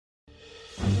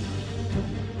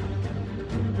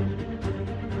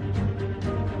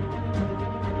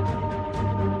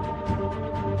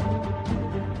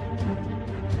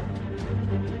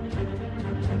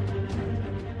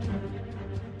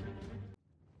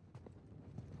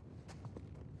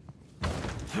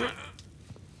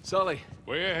Sully.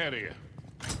 Way ahead of you.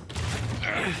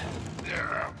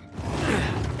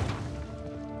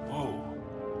 Whoa.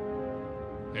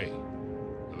 Hey,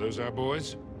 are those our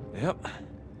boys? Yep.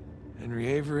 Henry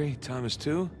Avery, Thomas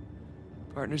too.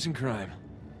 Partners in crime.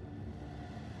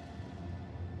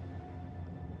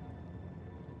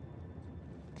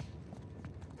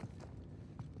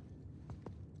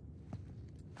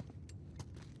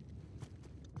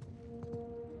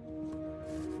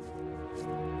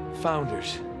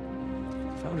 Founders.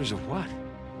 Founders of what?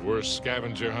 Worst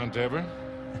scavenger hunt ever?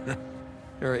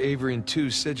 There are Avery and 2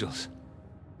 sigils.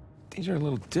 These are a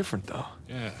little different, though.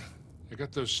 Yeah, they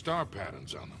got those star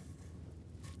patterns on them.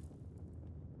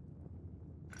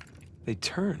 They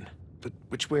turn, but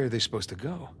which way are they supposed to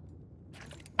go?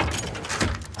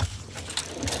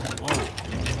 Whoa.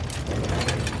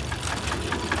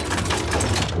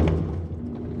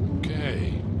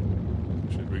 Okay.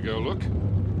 Should we go look?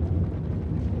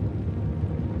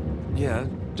 Yeah,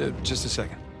 just a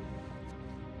second.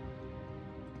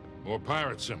 More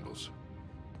pirate symbols.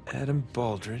 Adam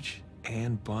Baldridge,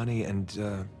 Anne Bonny,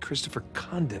 and Christopher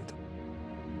Condent.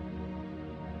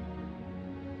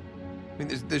 I mean,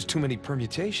 there's too many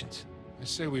permutations. I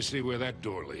say we see where that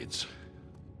door leads.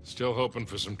 Still hoping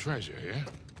for some treasure, yeah?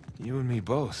 You and me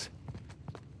both.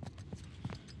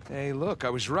 Hey, look, I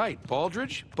was right.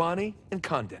 Baldridge, Bonny, and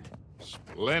Condent.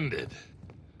 Splendid.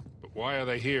 But why are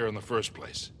they here in the first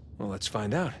place? Well, let's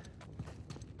find out.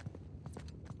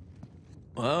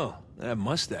 Wow, that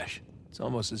mustache. It's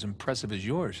almost as impressive as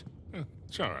yours.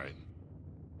 It's all right.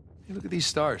 Hey, look at these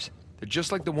stars. They're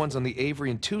just like the ones on the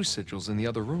Avery and 2 sigils in the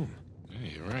other room. Yeah,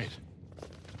 you're right.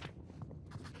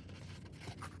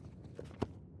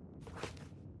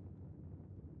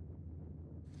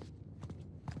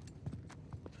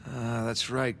 Ah,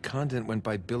 that's right. Condent went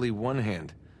by Billy One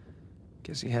Hand.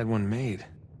 Guess he had one made.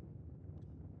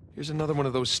 Here's another one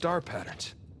of those star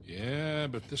patterns. Yeah,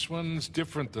 but this one's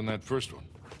different than that first one.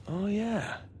 Oh,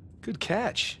 yeah. Good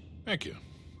catch. Thank you.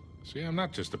 See, I'm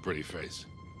not just a pretty face.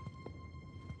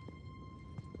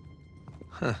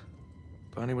 Huh.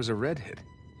 Bonnie was a redhead.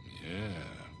 Yeah.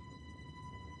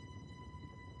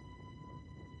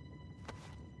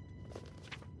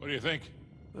 What do you think?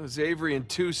 Those Avery and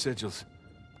 2 sigils.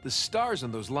 The stars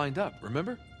on those lined up,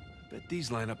 remember? Bet these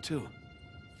line up too.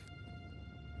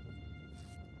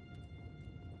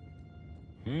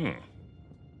 Hmm.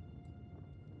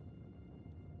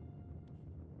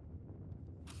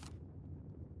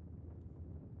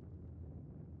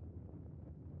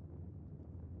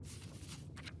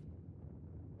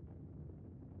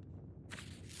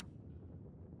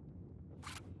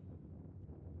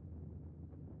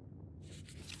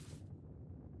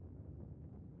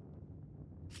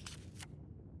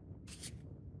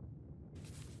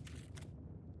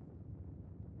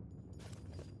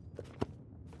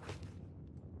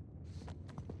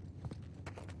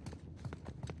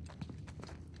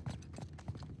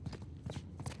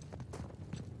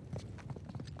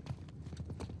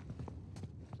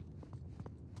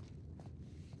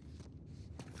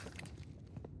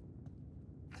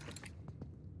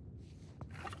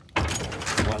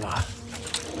 Voila.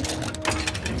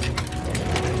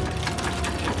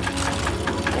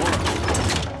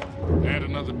 Add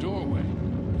another doorway.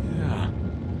 Yeah.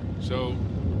 So,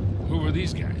 who are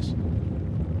these guys?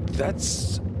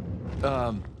 That's...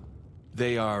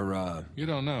 They are, You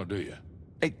don't know, do you?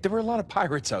 Hey, there were a lot of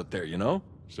pirates out there, you know?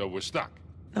 So we're stuck.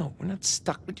 No, we're not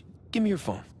stuck. Give me your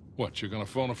phone. What, you're gonna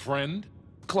phone a friend?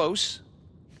 Close.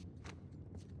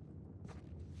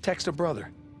 Text a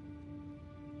brother.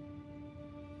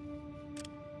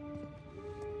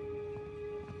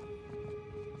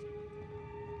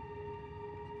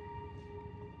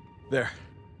 There.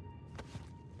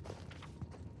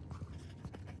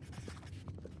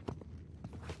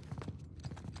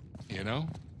 You know,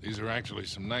 these are actually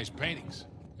some nice paintings.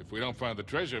 If we don't find the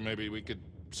treasure, maybe we could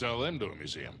sell them to a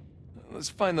museum. Let's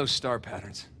find those star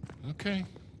patterns. Okay,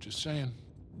 just saying.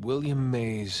 William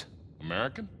Mays.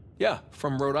 American? Yeah,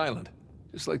 from Rhode Island.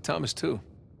 Just like Thomas, too.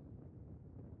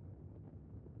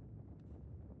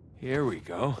 Here we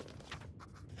go.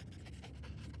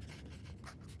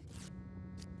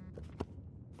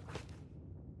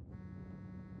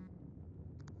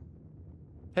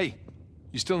 Hey,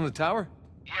 you still in the tower?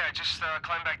 Yeah, just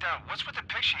climb back down. What's with the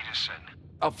picture you just sent?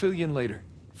 I'll fill you in later.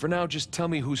 For now, just tell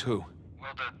me who's who.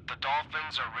 Well, the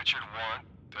dolphins are Richard Want,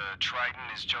 the trident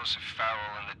is Joseph Farrell,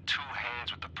 and the 2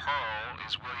 hands with the pearl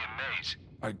is William Mays.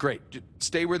 All right, great. Just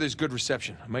stay where there's good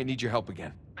reception. I might need your help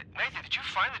again. Nathan, did you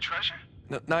find the treasure?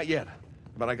 No, not yet,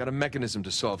 but I got a mechanism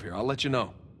to solve here. I'll let you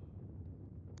know.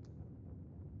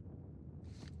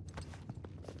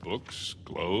 Books,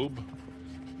 globe.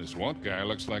 This one guy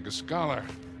looks like a scholar.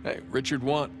 Hey, Richard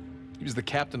Want. He was the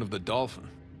captain of the Dolphin.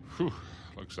 Whew.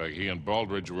 Looks like he and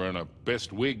Baldridge were in a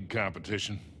best wig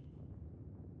competition.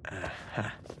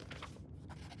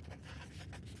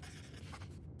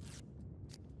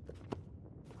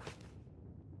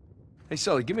 Hey,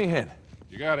 Sully, give me a hand.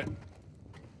 You got it.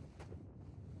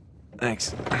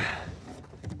 Thanks.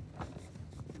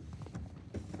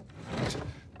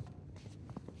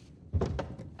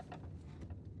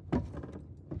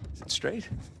 Is it straight?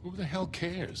 Who the hell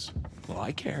cares? Well,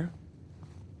 I care.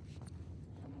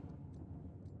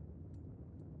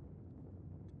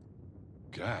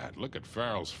 God, look at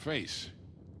Farrell's face.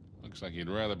 Looks like he'd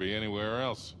rather be anywhere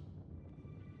else.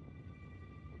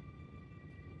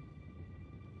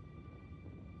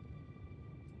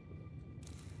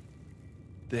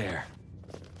 There.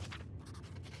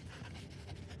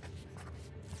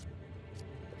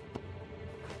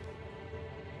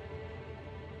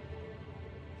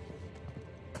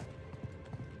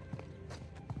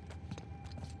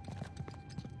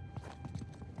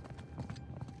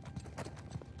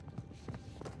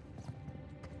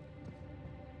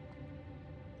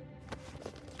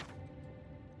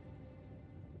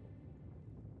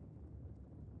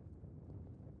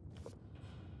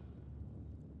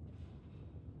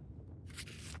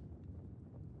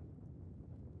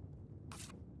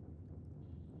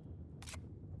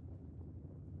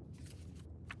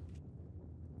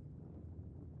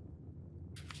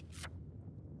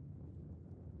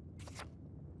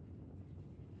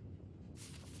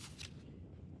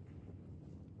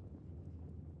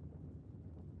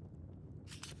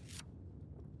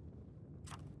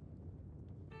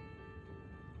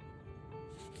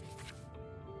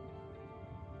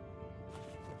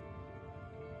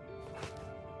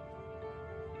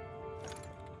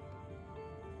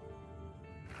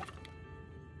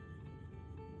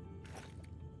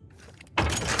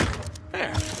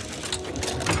 There.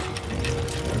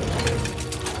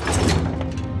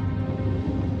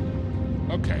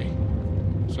 Okay.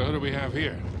 So who do we have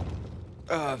here?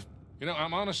 Uh, You know,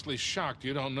 I'm honestly shocked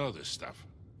you don't know this stuff.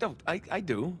 no, I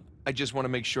do. I just want to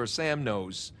make sure Sam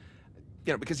knows.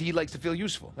 You know, because he likes to feel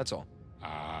useful, that's all.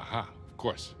 Aha, of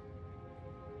course.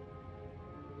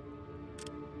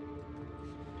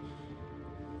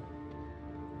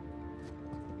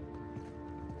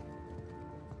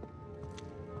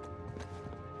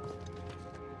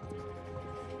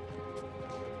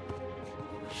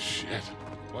 Shit,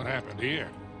 what happened here?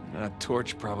 A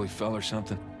torch probably fell or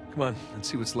something. Come on, let's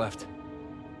see what's left.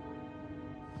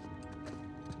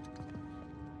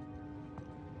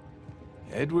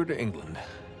 Edward, England.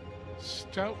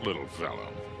 Stout little fellow.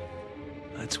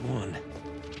 That's one.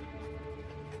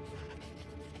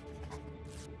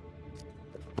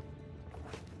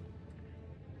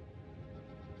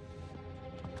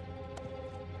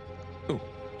 Ooh,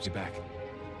 is he back?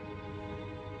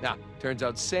 Now, turns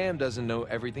out Sam doesn't know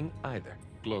everything either.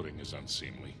 Gloating is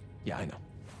unseemly. Yeah, I know.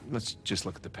 Let's just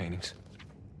look at the paintings.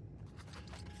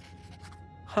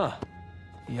 Huh.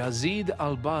 Yazid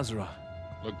al-Basra.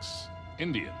 Looks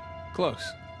Indian.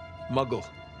 Close. Muggle.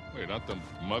 Wait, aren't the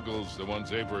Muggles the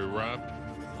ones Avery robbed?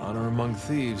 Honor among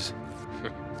thieves.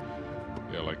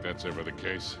 Yeah, like that's ever the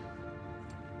case.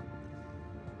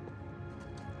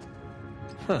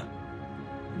 Huh.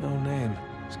 No name.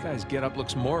 This guy's getup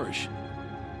looks Moorish.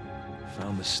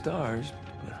 Found the stars,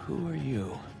 but who are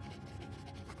you?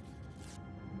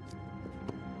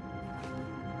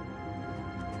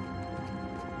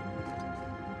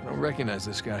 I don't recognize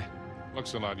this guy.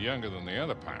 Looks a lot younger than the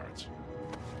other pirates.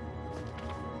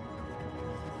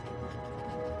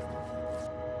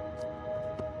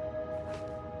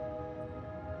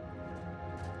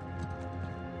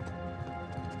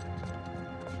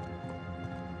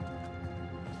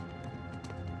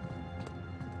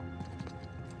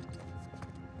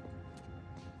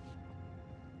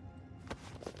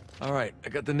 All right, I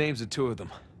got the names of two of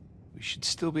them. We should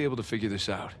still be able to figure this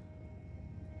out.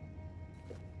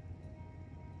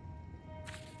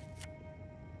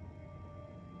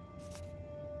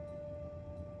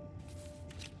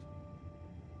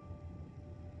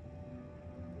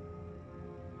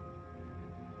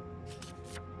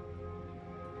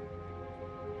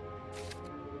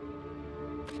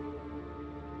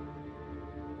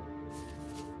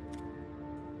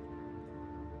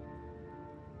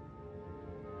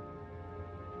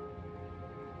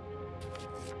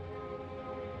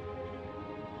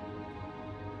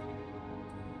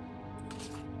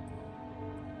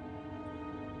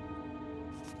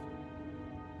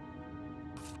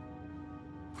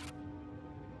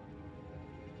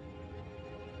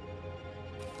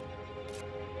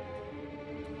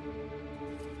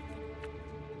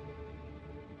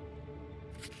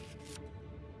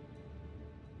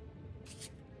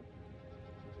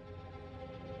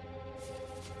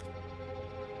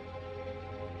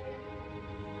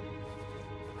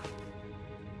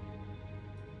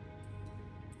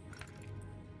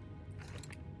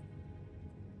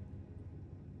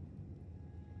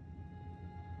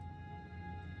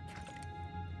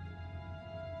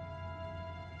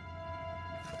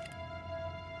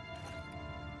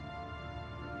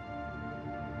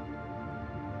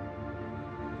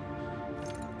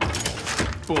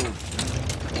 Boom.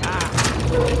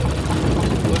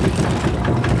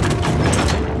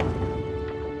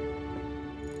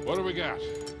 What do we got?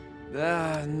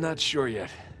 Not sure yet.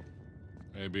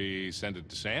 Maybe send it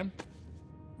to Sam?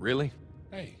 Really?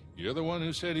 Hey, you're the one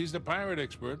who said he's the pirate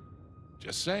expert.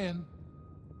 Just saying.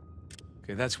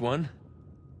 Okay, that's one.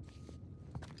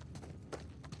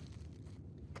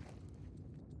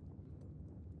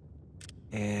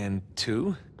 And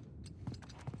two.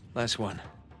 Last one.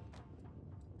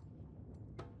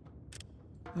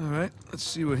 All right, let's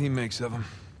see what he makes of them.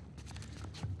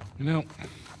 You know,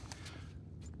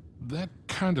 that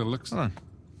kind of looks... Hold on.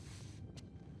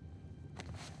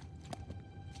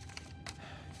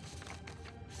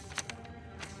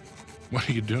 What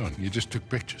are you doing? You just took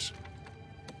pictures.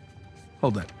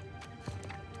 Hold that.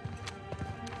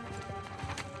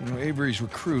 You know, Avery's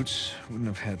recruits wouldn't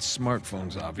have had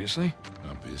smartphones, obviously.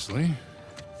 Obviously.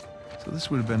 So this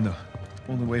would have been the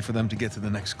only way for them to get to the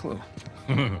next clue.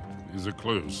 These are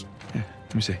clues. Here,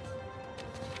 let me see.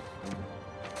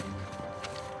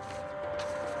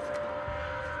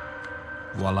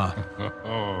 Voila.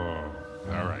 Oh,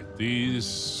 all right.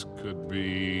 These could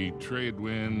be trade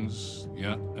winds.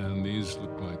 Yeah, and these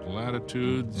look like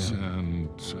latitudes. Yeah. And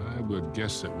I would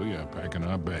guess that we are packing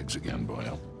our bags again,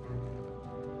 Boyle.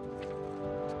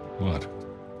 What?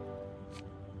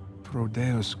 Pro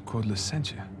Deus quod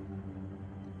licentia.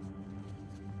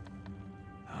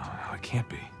 Oh, no, it can't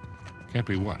be. Can't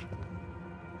be what?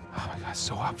 Oh my God, it's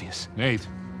so obvious. Nate.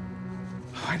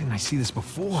 Why didn't I see this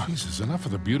before? Jesus, enough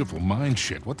of the beautiful mind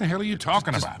shit. What the hell are you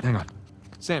talking about? Hang on.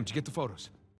 Sam, did you get the photos?